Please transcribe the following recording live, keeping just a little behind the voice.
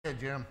Okay,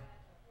 Jim.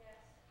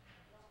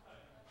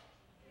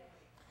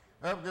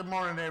 Well, good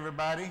morning,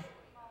 everybody.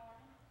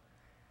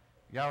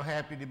 Y'all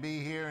happy to be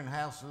here in the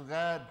house of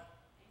God?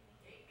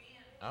 Amen.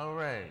 All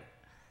right.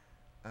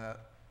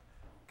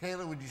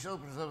 Kayla, would you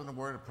open us up in a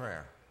word of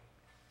prayer?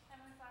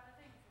 Heavenly Father,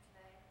 thank you for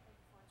today. Thank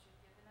you for what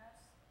you've given us.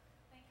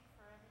 Thank you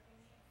for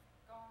everything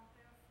you've gone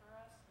through for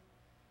us. And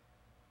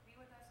be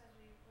with us as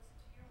we listen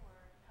to your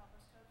word and help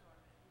us to absorb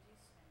it. In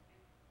Jesus' name,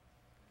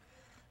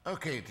 amen.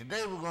 Okay,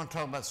 today we're going to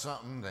talk about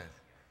something that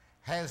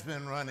has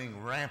been running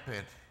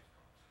rampant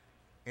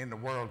in the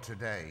world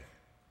today.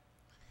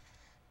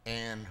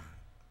 And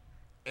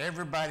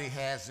everybody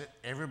has it.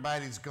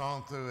 Everybody's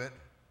gone through it.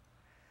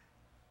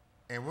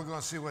 And we're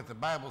going to see what the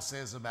Bible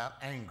says about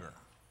anger.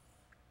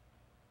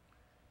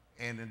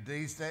 And in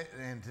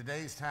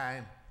today's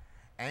time,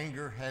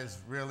 anger has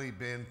really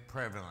been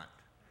prevalent.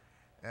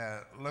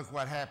 Look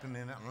what happened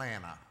in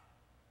Atlanta.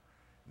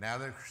 Now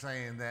they're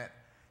saying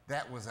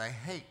that was a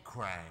hate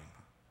crime,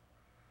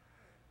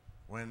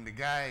 when the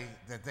guy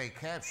that they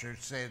captured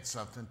said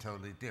something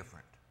totally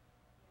different.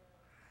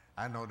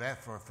 I know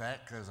that for a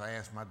fact because I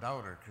asked my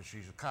daughter, because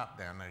she's a cop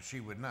down there, she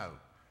would know.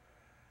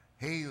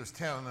 He was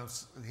telling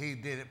us he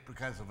did it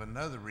because of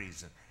another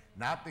reason,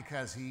 not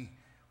because he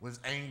was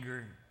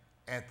angry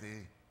at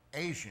the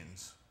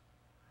Asians,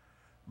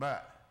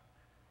 but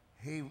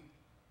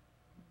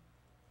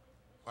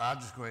I'll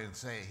just go ahead and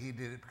say it, he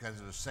did it because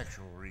of the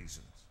sexual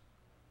reasons.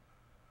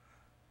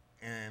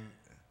 And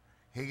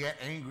he got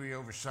angry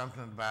over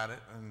something about it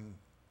and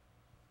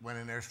went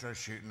in there, started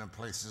shooting them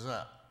places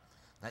up.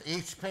 Now,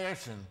 each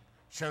person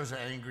shows their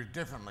anger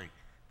differently.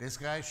 This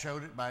guy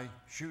showed it by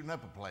shooting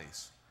up a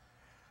place.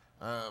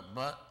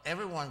 But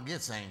everyone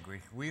gets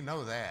angry. We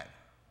know that.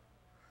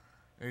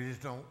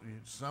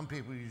 Some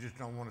people, you just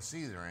don't want to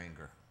see their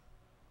anger.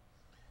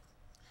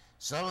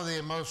 Some of the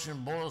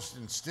emotion boils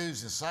and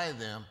stews inside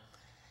them,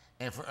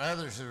 and for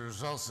others, it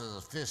results as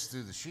a fist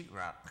through the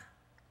sheetrock.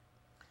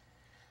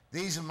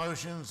 These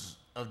emotions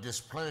of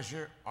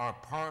displeasure are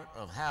part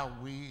of how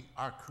we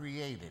are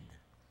created.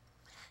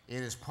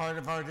 It is part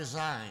of our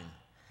design.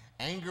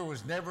 Anger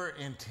was never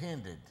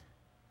intended,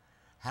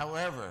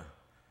 however,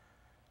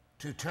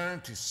 to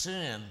turn to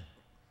sin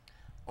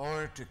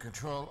or to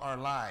control our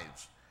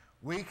lives.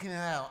 We can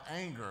allow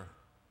anger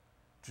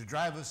to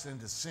drive us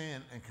into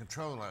sin and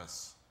control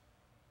us.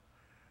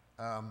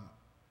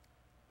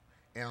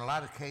 In a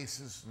lot of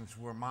cases, it's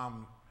where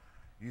Mom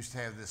used to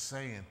have this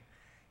saying,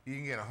 you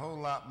can get a whole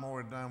lot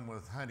more done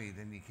with honey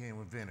than you can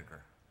with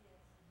vinegar.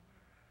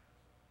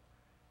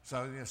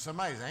 So if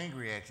somebody's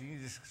angry at you, you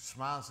just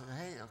smile and say,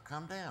 hey,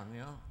 calm down,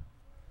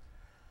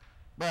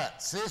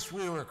 But since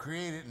we were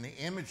created in the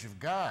image of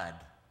God,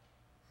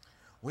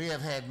 we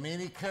have had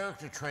many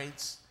character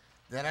traits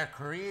that our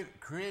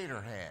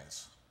Creator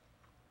has.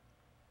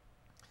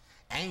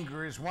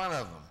 Anger is one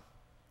of them.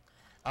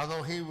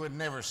 Although he would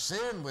never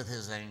sin with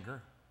his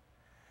anger,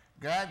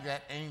 God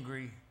got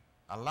angry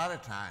a lot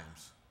of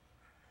times.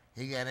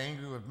 He got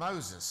angry with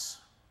Moses.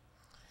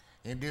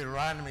 In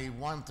Deuteronomy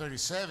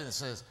 1:37 it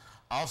says,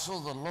 also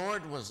the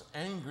Lord was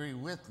angry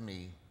with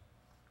me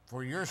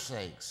for your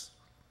sakes,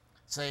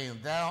 saying,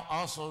 thou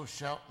also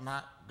shalt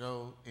not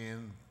go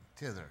in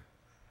thither.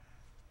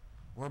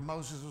 Where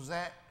Moses was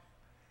at,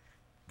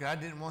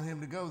 God didn't want him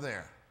to go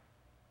there.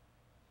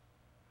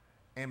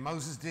 And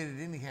Moses did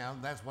it anyhow.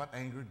 That's what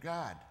angered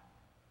God.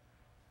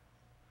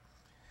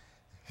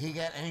 He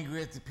got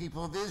angry at the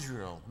people of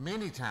Israel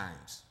many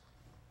times,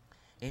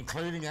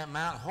 including at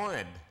Mount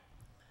Horeb.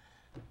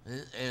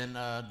 In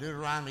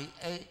Deuteronomy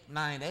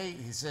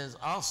 9:8, he says,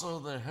 also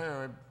the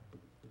Horeb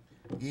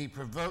ye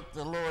provoked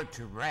the Lord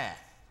to wrath,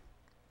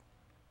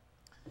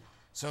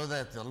 so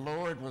that the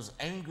Lord was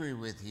angry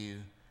with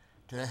you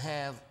to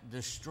have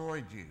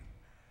destroyed you.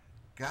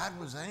 God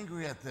was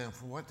angry at them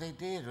for what they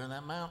did on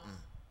that mountain.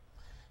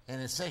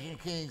 And in 2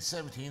 Kings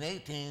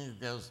 17:18, it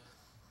goes,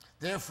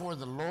 therefore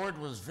the Lord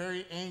was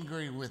very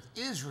angry with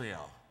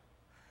Israel.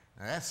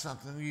 Now that's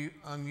something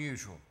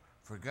unusual,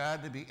 for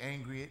God to be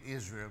angry at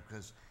Israel,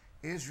 because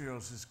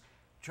Israel's his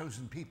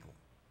chosen people.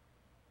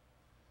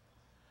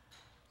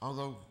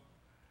 Although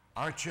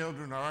our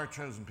children are our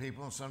chosen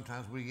people, and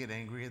sometimes we get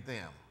angry at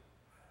them.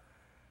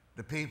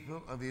 The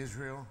people of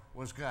Israel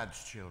was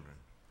God's children.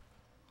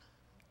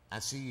 I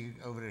see you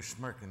over there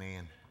smirking,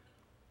 Ann.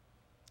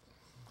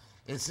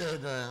 It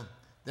said,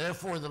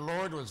 therefore the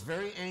Lord was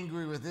very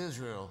angry with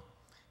Israel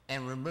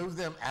and removed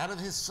them out of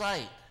his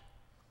sight.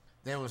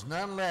 There was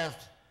none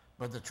left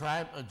but the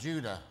tribe of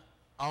Judah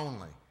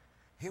only.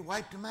 He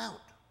wiped them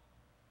out.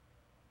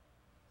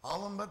 All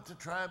of them but the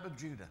tribe of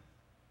Judah.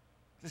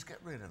 Just get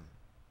rid of them.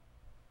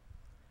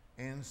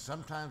 And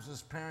sometimes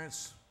as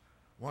parents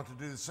want to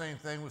do the same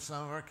thing with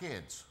some of our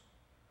kids.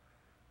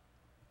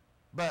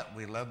 But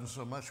we love them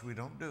so much we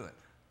don't do it.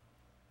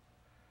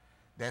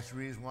 That's the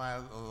reason why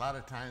a lot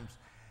of times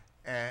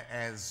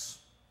as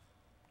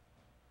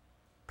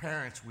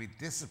parents we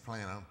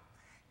discipline them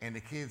and the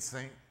kids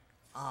think,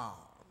 oh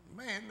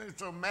man, they're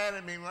so mad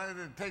at me, why did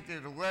they take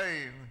it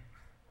away?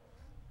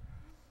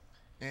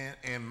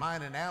 In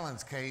mine and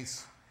Alan's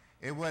case,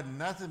 It wasn't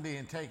nothing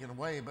being taken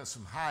away but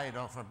some hide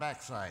off her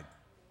backside.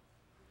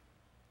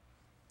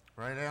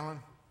 Right, Alan?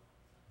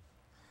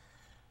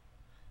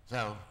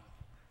 So,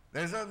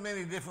 there's not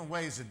many different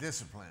ways of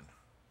discipline.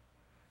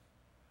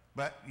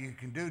 But you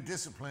can do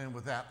discipline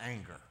without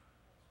anger.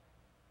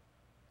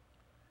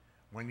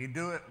 When you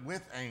do it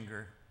with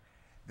anger,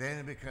 then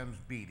it becomes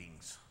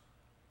beatings.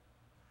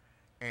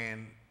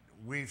 And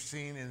we've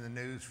seen in the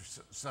news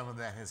some of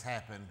that has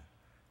happened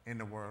in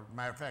the world.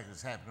 Matter of fact,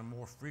 it's happening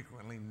more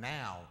frequently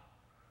now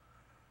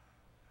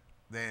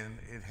than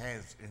it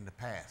has in the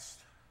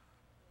past.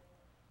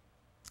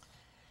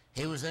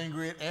 He was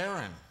angry at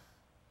Aaron.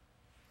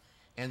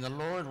 And the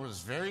Lord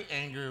was very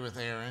angry with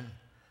Aaron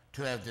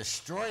to have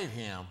destroyed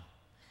him.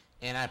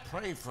 And I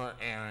prayed for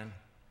Aaron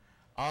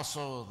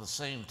also at the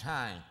same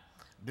time.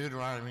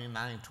 Deuteronomy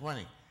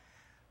 9:20.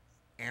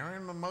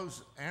 Aaron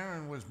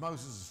was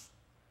Moses'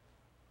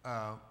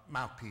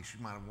 mouthpiece,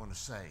 you might want to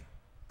say.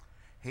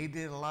 He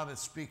did a lot of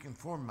speaking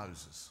for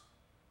Moses.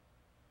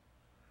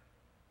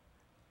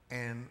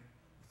 And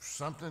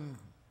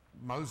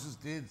Moses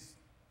did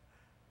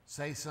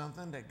say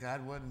something that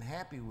God wasn't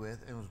happy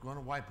with and was going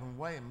to wipe him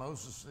away. And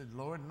Moses said,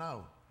 Lord,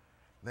 no,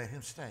 let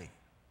him stay.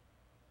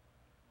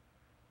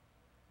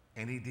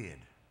 And he did.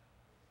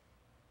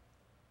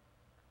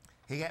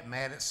 He got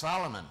mad at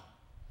Solomon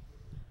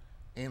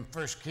in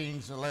 1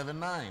 Kings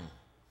 11:9.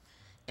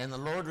 And the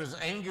Lord was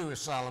angry with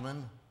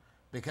Solomon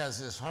because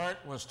his heart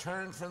was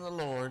turned from the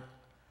Lord,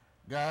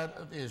 God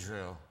of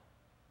Israel,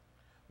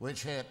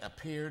 which had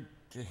appeared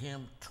to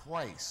him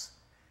twice.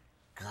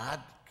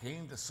 God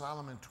came to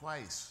Solomon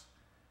twice,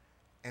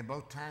 and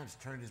both times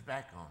turned his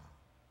back on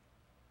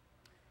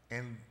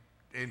him.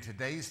 And in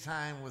today's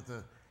time, with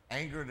the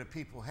anger that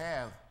people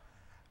have,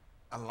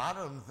 a lot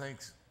of them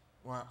thinks,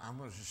 well, I'm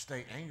going to just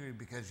stay angry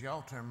because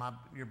y'all turn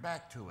your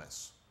back to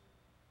us.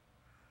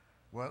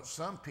 Well,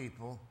 some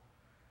people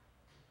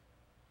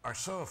are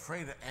so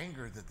afraid of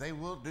anger that they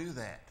will do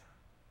that.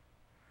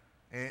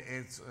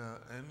 It's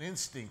an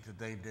instinct that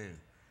they do.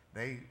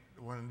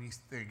 When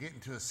they get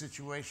into a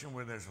situation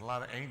where there's a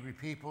lot of angry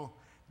people,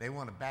 they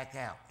want to back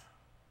out.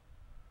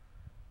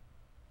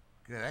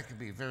 That could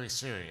be very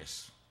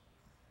serious.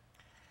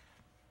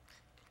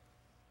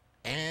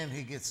 And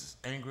he gets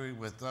angry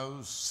with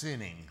those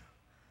sinning.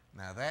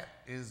 Now that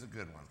is a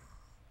good one.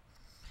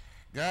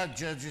 God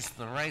judges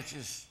the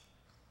righteous,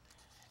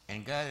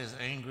 and God is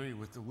angry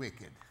with the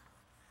wicked.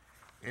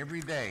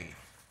 Every day,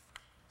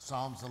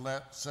 Psalms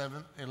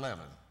 7:11.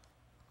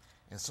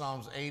 In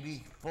Psalms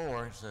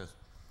 84, it says,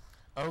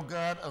 O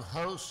God of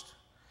hosts,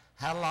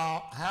 how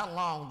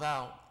long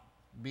thou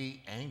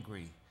be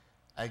angry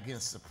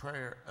against the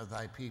prayer of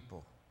thy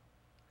people?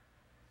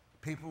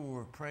 People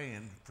were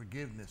praying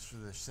forgiveness for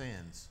their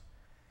sins.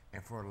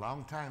 And for a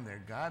long time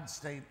there, God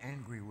stayed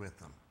angry with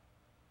them.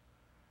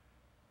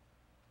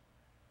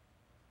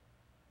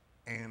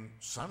 And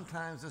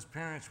sometimes as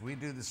parents, we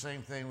do the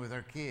same thing with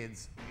our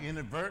kids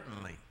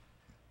inadvertently.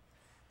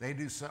 They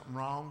do something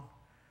wrong,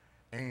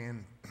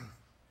 and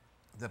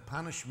the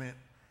punishment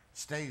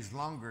stays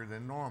longer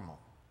than normal.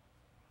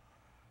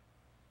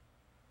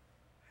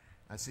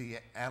 I see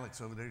Alex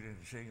over there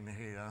shaking her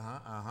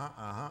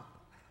head,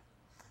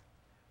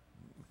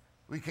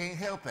 We can't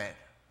help it.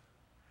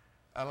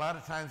 A lot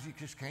of times you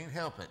just can't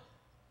help it.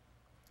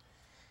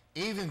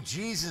 Even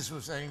Jesus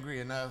was angry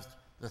enough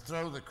to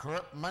throw the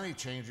corrupt money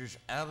changers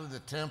out of the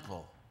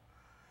temple.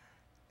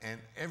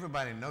 And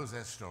everybody knows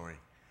that story.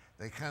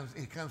 He comes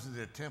into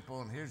the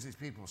temple, and here's these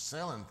people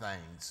selling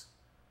things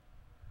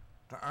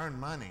to earn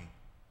money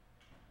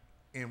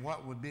in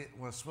what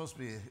was supposed to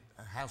be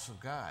a house of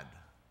God.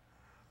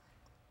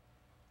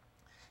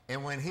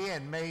 And when he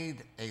had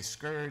made a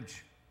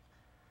scourge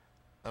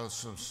of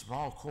some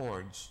small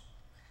cords,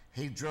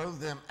 he drove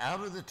them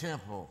out of the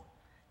temple,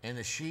 and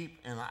the sheep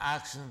and the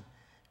oxen,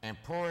 and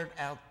poured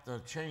out the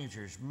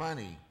changers'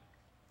 money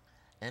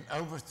and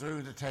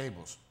overthrew the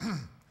tables.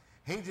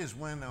 He just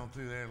went on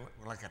through there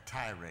like a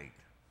tirade,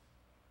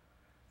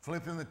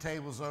 flipping the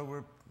tables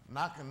over,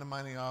 knocking the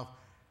money off,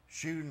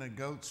 shooting the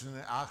goats and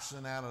the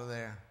oxen out of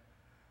there.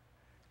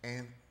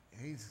 And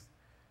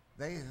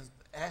they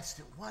asked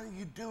him, what are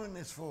you doing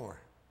this for?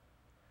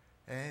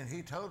 And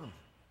he told them,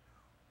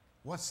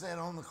 what's that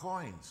on the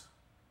coins?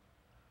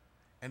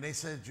 And they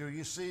said,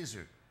 Julius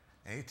Caesar.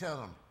 And he told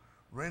them,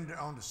 render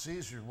unto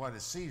Caesar what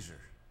is Caesar,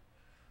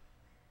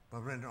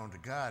 but render unto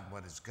God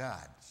what is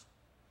God's.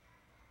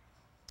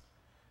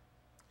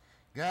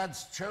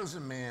 God's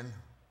chosen men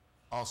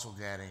also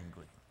got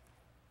angry.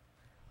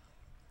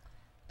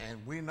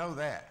 And we know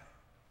that.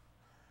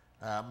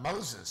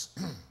 Moses,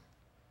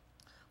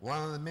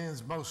 one of the men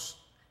most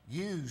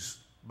used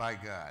by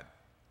God.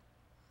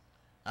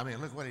 I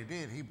mean, look what he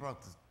did. He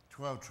brought the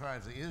 12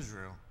 tribes of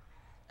Israel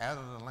out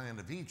of the land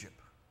of Egypt.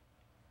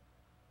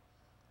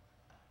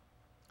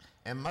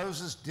 And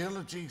Moses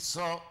diligently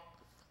sought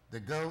the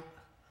goat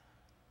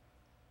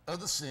of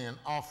the sin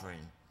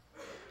offering,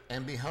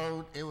 and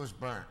behold, it was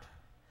burnt.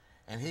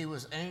 And he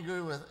was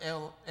angry with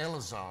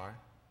Eleazar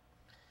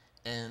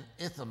and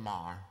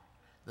Ithamar,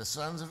 the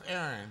sons of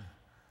Aaron,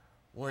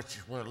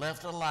 which were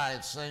left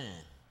alive,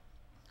 saying,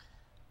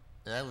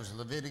 that was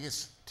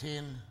Leviticus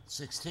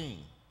 10:16.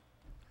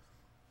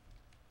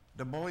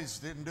 The boys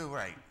didn't do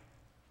right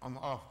on the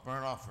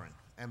burnt offering,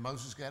 and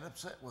Moses got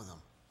upset with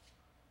them.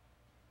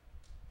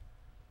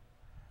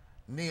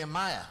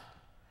 Nehemiah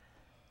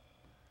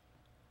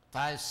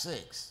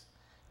 5:6.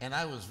 And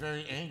I was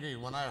very angry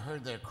when I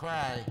heard their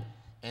cry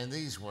and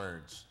these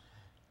words.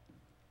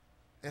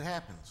 It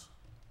happens.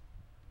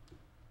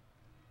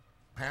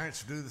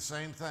 Parents do the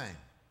same thing.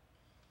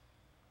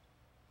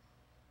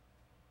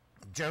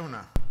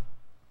 Jonah.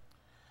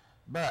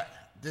 But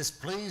this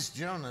pleased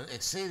Jonah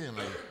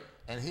exceedingly,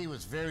 and he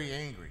was very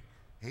angry.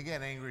 He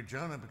got angry at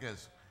Jonah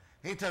because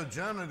he told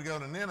Jonah to go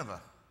to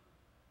Nineveh.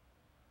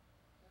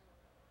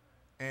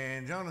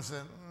 And Jonah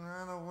said,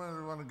 I don't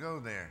really want to go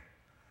there.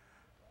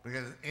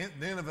 Because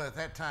Nineveh at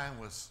that time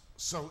was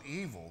so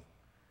evil,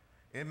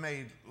 it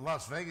made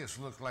Las Vegas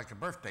look like a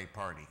birthday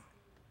party.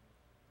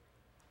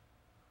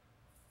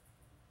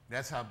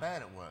 That's how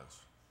bad it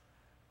was.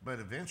 But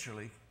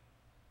eventually,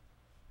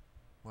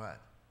 what?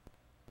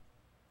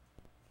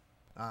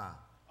 I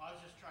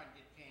was just trying to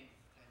get Candy's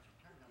attention.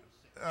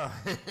 Turn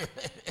number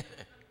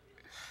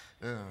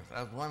 6.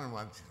 I was wondering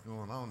what's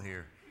going on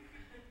here.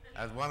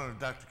 I was wondering if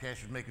Dr.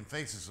 Cash was making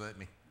faces at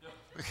me.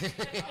 I was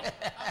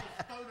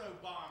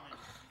photobombing.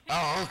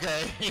 Oh,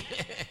 okay.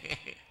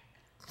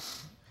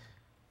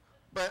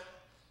 But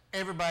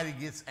everybody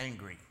gets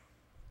angry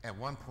at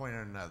one point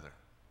or another.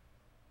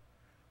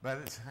 But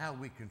it's how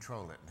we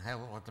control it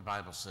and what the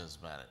Bible says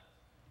about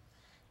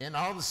it. In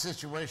all the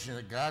situations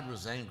that God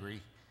was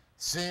angry,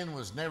 sin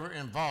was never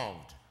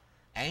involved.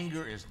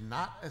 Anger is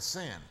not a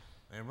sin.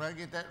 Everybody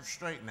get that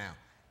straight now.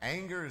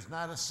 Anger is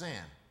not a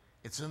sin.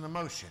 It's an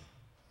emotion.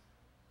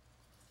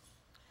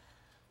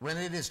 When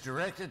it is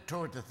directed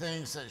toward the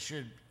things that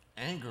should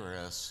anger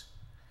us,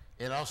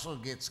 it also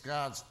gets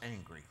God's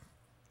angry,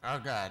 our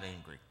God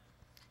angry.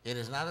 It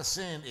is not a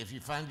sin if you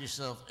find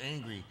yourself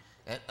angry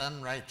at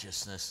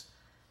unrighteousness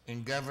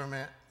in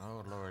government.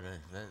 Oh, Lord,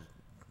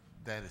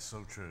 that is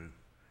so true.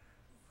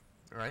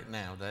 Right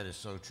now, that is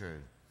so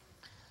true.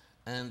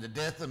 And the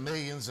death of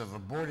millions of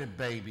aborted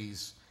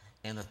babies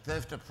and the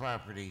theft of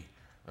property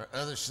or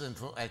other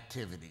sinful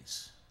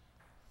activities.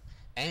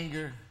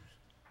 Anger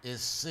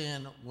is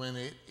sin when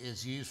it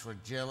is used for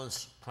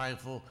jealous,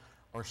 prideful,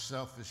 or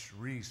selfish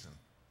reason.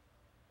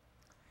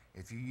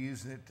 If you're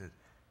using it to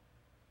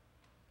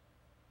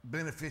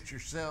benefit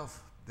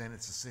yourself, then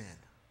it's a sin.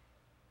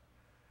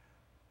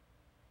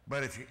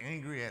 But if you're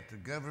angry at the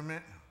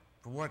government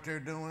for what they're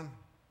doing,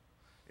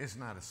 it's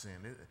not a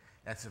sin.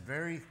 That's a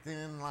very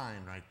thin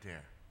line right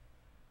there.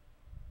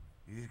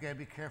 You just got to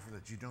be careful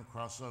that you don't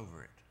cross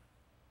over it.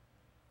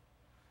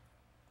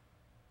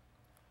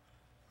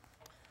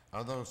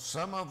 Although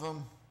some of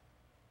them,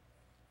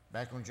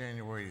 back on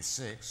January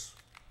 6th,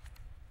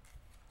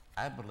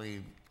 I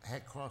believe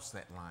had crossed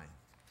that line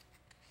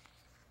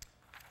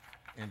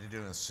into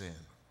doing sin.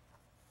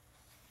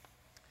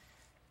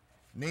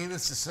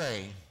 Needless to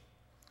say,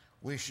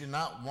 we should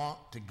not want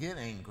to get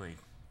angry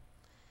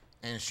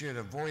and should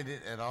avoid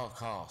it at all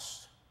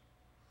costs.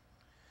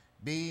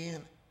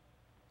 Being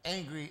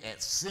angry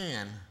at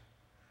sin,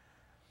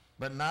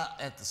 but not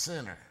at the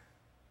sinner.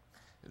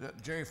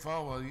 Jerry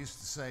Falwell used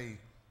to say,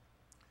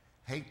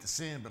 hate the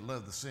sin, but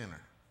love the sinner.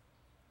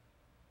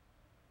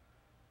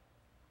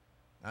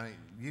 I mean,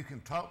 you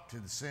can talk to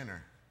the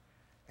sinner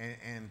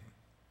and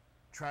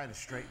try to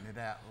straighten it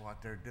out,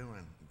 what they're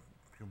doing,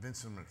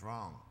 convince them it's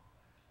wrong.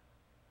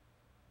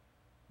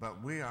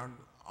 But we are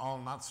all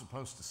not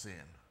supposed to sin.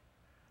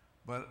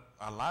 But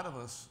a lot of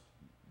us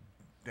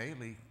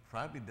daily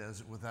probably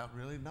does it without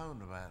really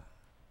knowing about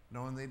it,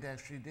 knowing they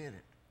actually did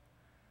it.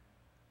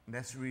 And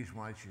that's the reason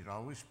why you should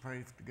always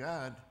pray to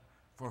God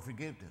for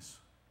forgiveness.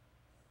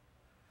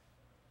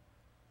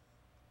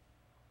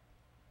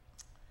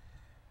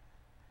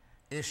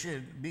 It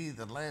should be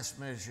the last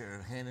measure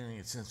of handling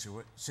a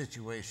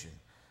situation.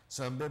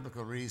 Some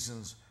biblical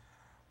reasons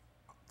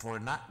for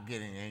not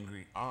getting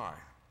angry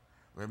are: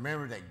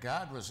 remember that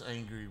God was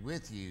angry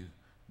with you,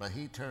 but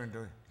he turned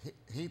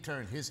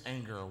his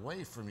anger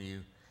away from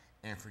you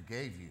and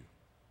forgave you.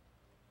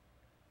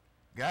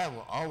 God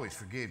will always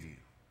forgive you.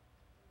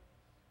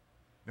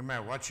 No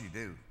matter what you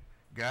do,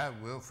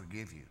 God will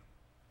forgive you.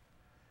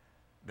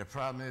 The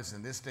problem is,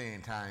 in this day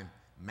and time,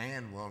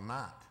 man will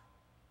not.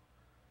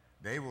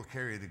 They will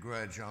carry the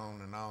grudge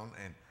on,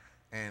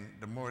 and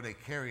the more they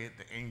carry it,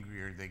 the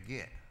angrier they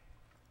get.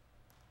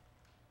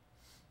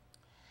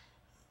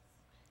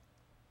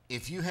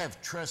 If you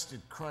have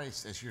trusted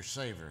Christ as your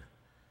Savior,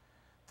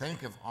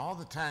 think of all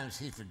the times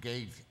he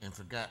forgave and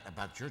forgot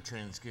about your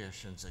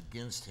transgressions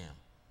against him.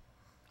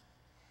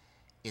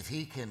 If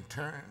he can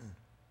turn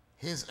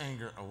his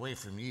anger away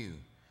from you,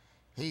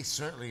 he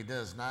certainly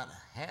does not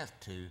have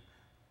to.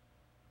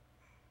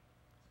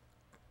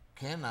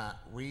 Cannot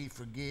we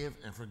forgive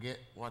and forget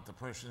what the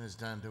person has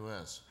done to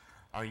us?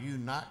 Are you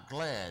not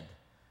glad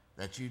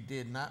that you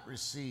did not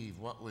receive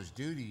what was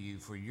due to you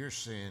for your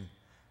sin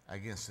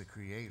against the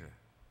Creator?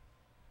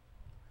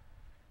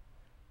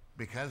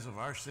 because of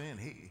our sin,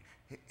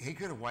 he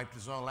could have wiped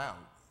us all out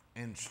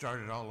and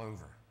started all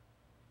over.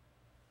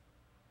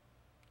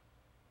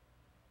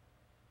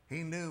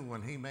 He knew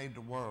when he made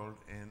the world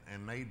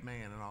and made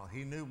man and all,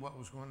 he knew what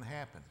was going to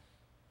happen.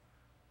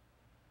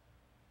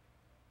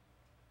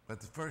 But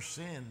the first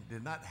sin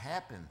did not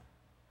happen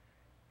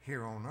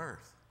here on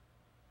earth.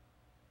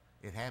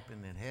 It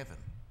happened in heaven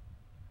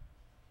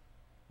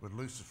with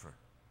Lucifer.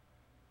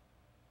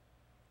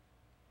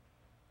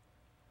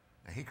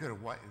 Now, he could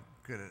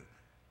have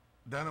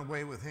done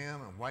away with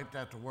him and wiped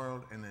out the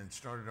world and then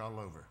started all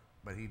over,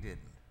 but he didn't.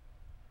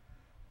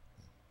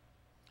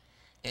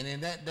 And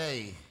in that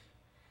day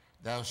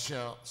thou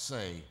shalt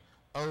say,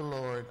 O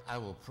Lord, I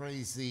will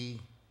praise thee,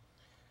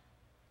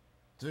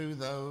 though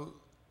thou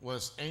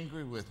wast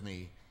angry with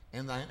me,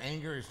 and thine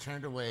anger is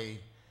turned away,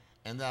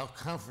 and thou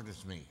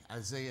comfortest me.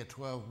 Isaiah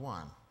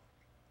 12:1.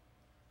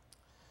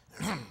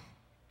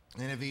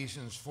 In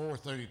Ephesians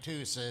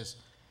 4:32 it says,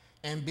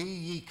 and be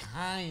ye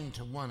kind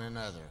to one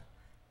another,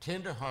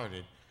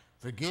 tender-hearted,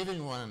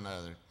 forgiving one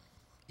another,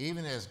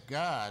 even as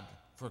God,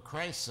 for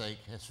Christ's sake,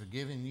 has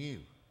forgiven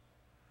you.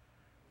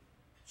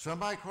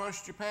 Somebody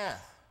crossed your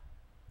path,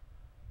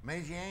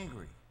 made you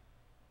angry,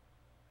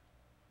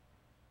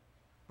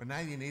 but now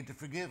you need to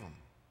forgive them.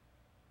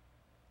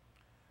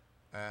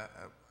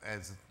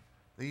 As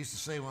they used to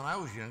say when I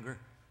was younger,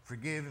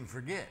 forgive and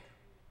forget.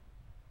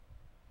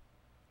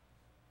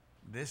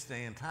 This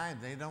day and time,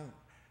 they don't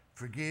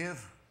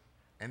forgive,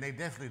 and they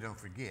definitely don't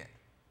forget.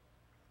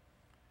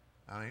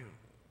 I mean,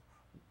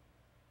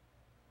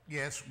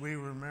 yes, we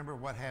remember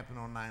what happened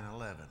on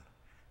 9/11.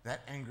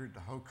 That angered the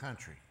whole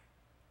country.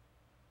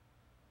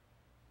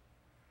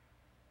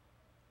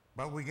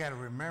 But we got to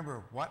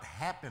remember what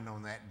happened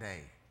on that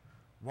day.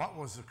 What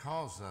was the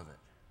cause of it?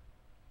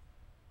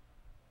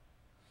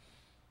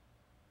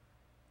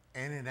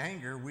 And in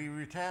anger, we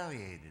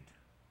retaliated.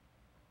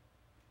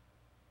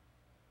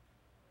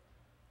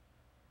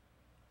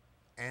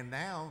 And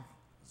now,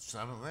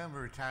 some of them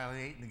are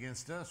retaliating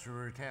against us or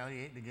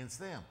retaliating against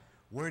them.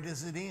 Where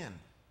does it end?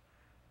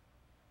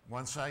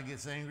 One side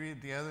gets angry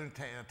at the other,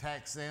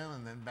 attacks them,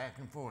 and then back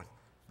and forth,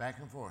 back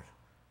and forth.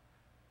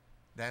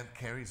 That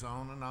carries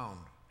on and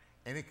on.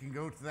 And it can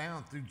go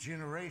down through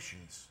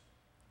generations.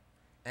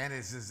 And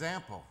as an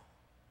example,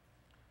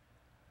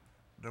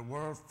 the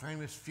world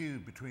famous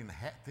feud between the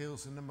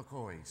Hatfields and the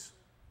McCoys.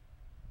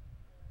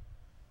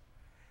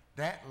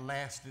 That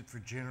lasted for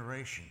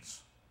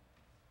generations.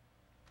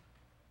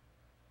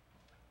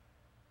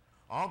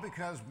 All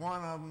because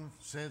one of them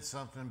said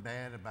something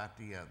bad about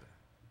the other.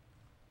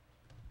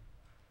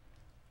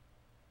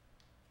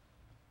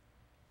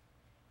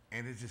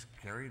 And it just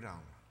carried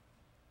on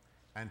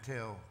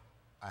until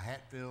a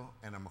Hatfield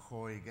and a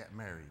McCoy got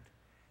married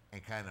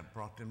and kind of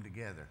brought them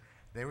together.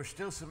 There were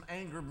still some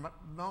anger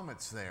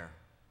moments there.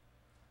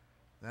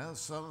 Now,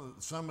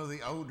 some of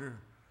the older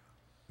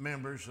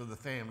members of the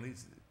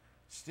families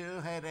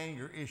still had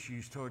anger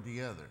issues toward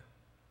the other.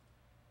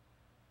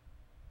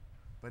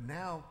 But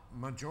now,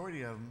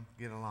 majority of them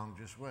get along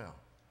just well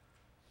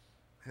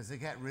because they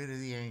got rid of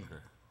the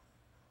anger.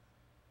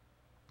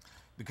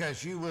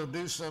 Because you will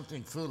do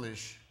something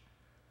foolish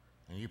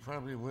and you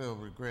probably will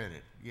regret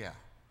it. Yeah.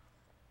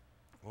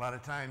 A lot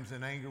of times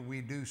in anger,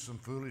 we do some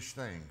foolish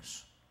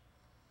things.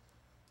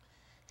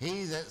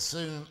 He that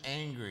soon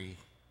angry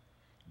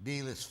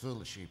dealeth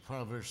foolishly,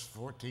 Proverbs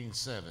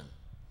 14:7.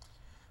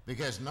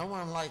 Because no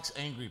one likes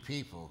angry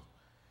people,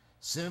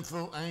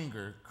 sinful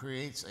anger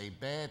creates a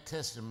bad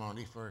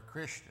testimony for a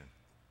Christian.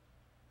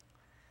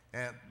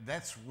 And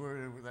that's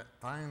where that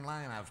fine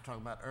line I was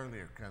talking about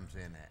earlier comes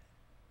in at.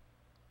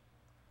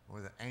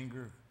 Where the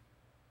anger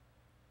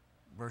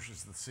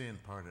versus the sin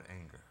part of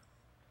anger.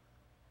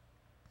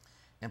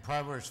 In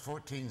Proverbs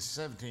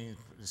 14:17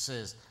 it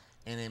says,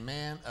 and a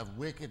man of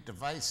wicked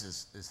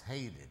devices is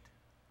hated.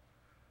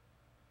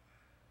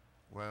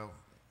 Well,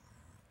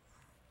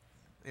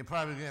 it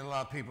probably get a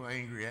lot of people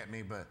angry at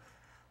me, but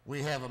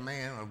we have a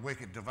man of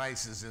wicked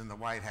devices in the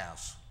White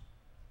House.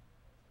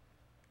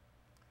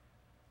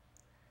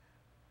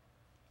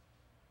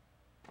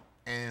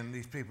 And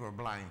these people are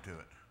blind to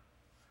it.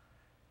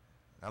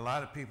 A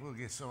lot of people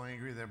get so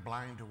angry they're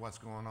blind to what's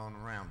going on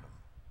around them.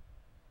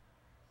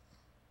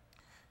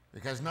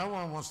 Because no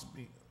one wants to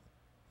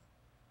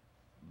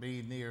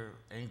be near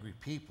angry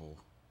people.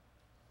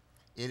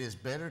 It is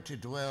better to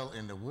dwell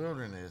in the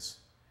wilderness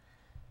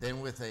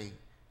than with a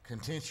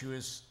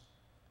contentious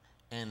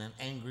and an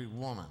angry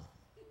woman.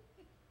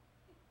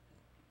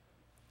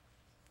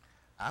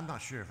 I'm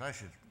not sure if I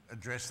should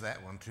address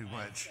that one too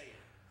much.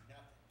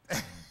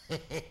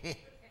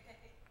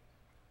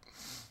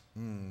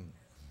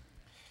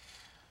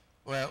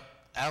 Well,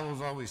 I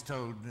was always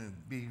told to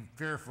be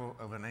fearful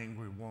of an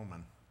angry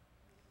woman.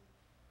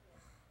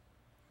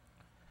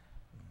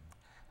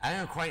 I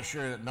am quite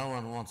sure that no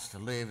one wants to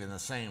live in the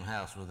same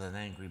house with an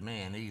angry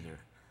man either.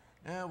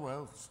 Yeah,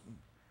 well,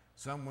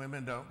 some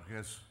women don't,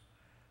 because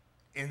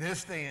in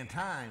this day and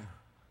time,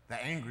 the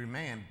angry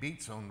man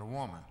beats on the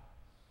woman.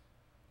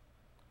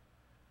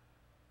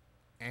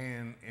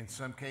 And in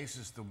some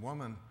cases, the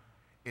woman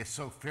is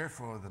so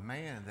fearful of the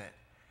man that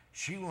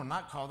she will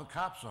not call the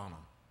cops on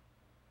him.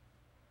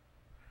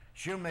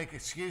 She'll make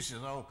excuses.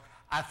 Oh,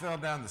 I fell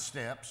down the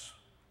steps,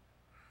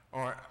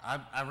 or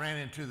I ran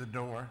into the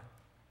door.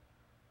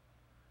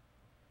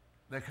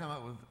 They come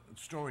up with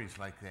stories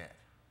like that.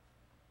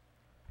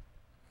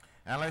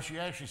 Unless you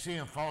actually see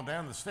them fall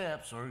down the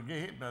steps or get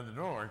hit by the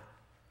door.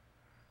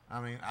 I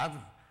mean,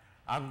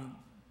 I've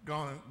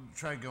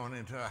tried going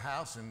into a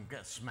house and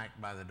got smacked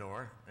by the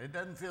door. It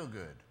doesn't feel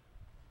good.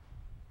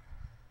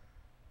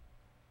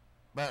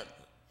 But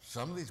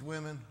some of these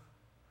women,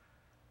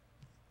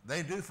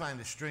 they do find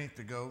the strength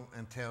to go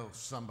and tell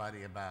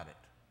somebody about it.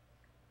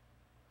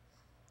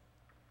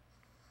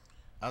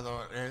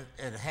 Although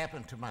it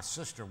happened to my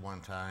sister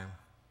one time,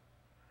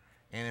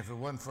 and if it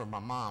wasn't for my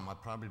mom,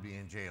 I'd probably be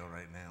in jail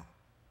right now,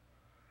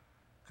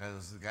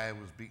 because the guy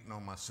was beating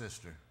on my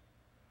sister.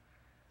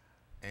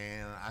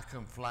 And I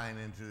come flying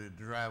into the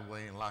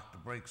driveway and locked the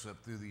brakes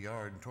up through the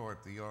yard and tore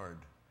up the yard.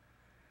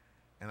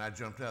 And I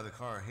jumped out of the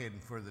car heading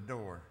for the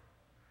door,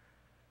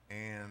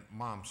 and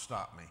Mom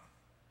stopped me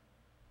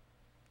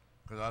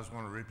because I was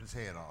going to rip his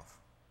head off.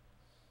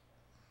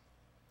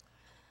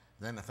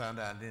 Then I found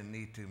out I didn't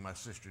need to. My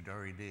sister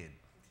already did.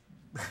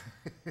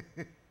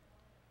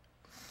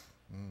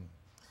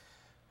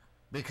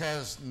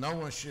 Because no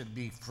one should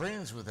be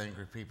friends with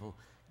angry people,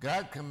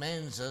 God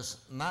commands us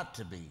not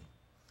to be.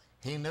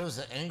 He knows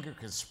that anger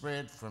can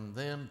spread from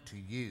them to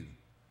you.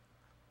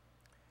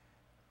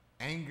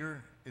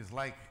 Anger is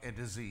like a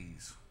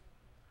disease.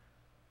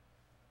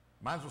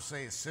 Might as well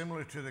say it's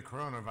similar to the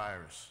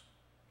coronavirus.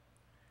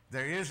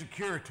 There is a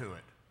cure to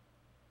it,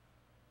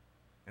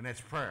 and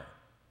that's prayer.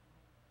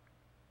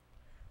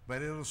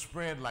 But it'll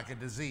spread like a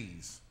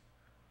disease.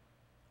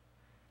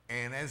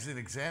 And as an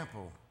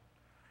example,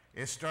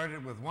 it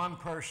started with one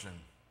person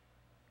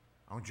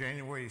on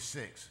January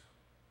 6th.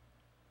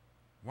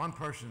 One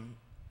person,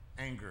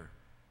 anger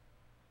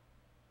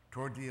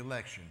toward the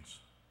elections,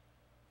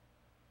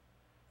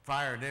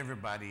 fired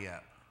everybody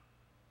up.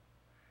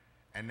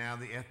 And now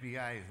the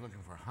FBI is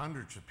looking for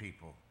hundreds of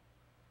people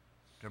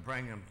to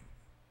bring them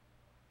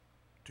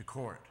to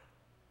court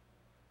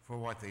for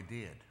what they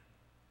did.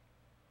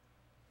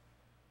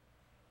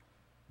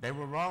 They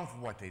were wrong for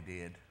what they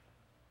did,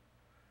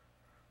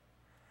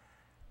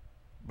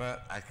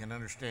 but I can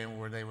understand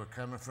where they were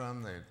coming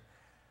from.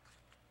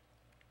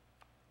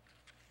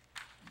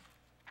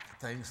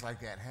 Things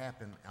like that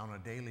happen on a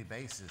daily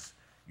basis.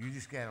 You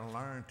just got to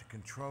learn to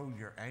control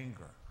your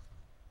anger.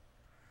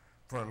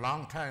 For a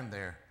long time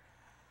there,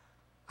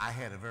 I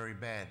had a very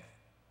bad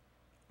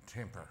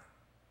temper,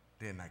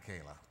 didn't I,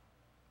 Kayla?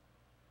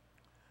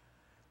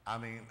 I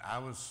mean, I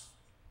was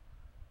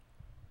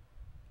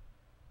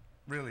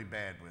really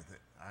bad with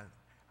it.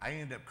 I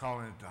ended up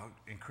calling it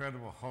the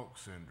Incredible Hulk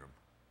syndrome,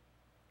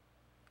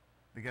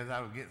 because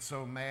I would get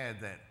so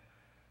mad that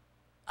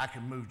I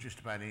could move just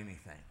about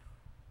anything.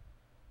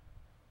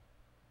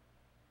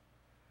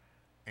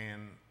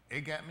 And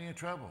it got me in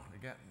trouble.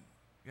 It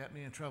got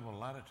me in trouble a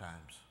lot of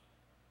times.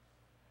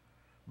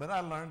 But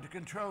I learned to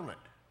control it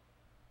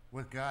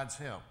with God's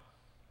help.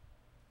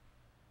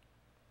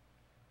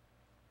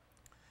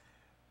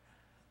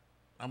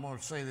 I'm going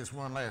to say this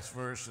one last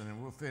verse, and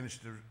then we'll finish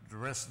the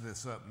rest of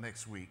this up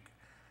next week.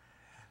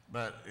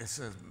 But it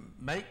says,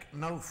 make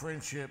no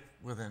friendship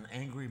with an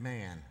angry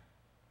man,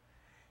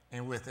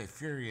 and with a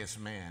furious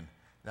man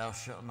thou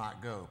shalt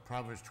not go.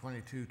 Proverbs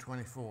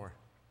 22:24.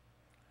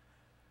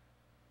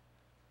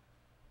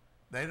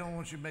 They don't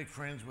want you to make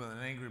friends with an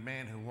angry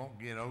man who won't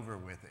get over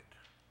with it.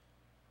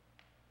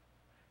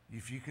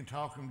 If you can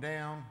talk him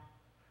down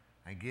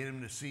and get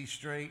him to see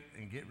straight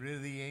and get rid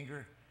of the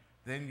anger,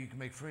 then you can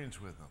make friends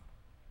with him.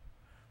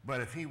 But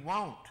if he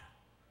won't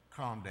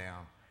calm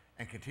down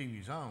and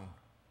continues on,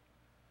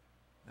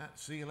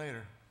 see you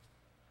later.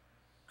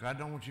 God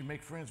don't want you to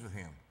make friends with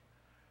him.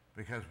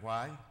 Because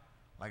why?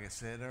 Like I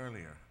said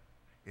earlier,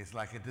 it's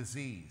like a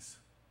disease.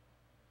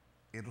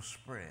 It'll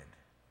spread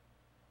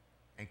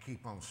and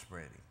keep on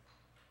spreading.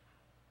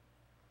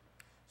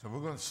 So we're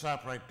going to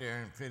stop right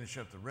there and finish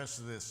up the rest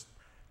of this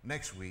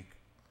next week.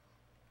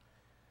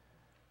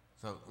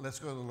 So let's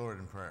go to the Lord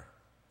in prayer.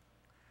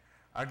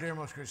 Our dear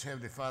most gracious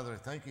Heavenly Father,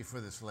 thank you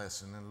for this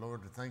lesson. And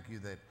Lord, thank you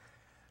that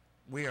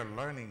we are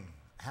learning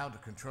how to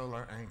control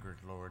our anger,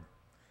 Lord.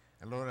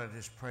 And Lord, I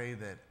just pray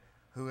that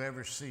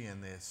whoever's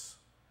seeing this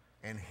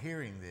and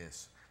hearing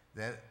this,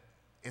 that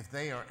if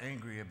they are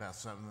angry about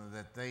something,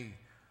 that they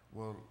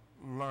will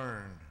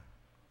learn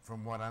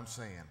from what I'm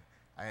saying.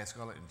 I ask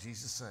all that in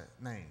Jesus'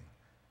 name.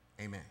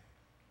 Amen.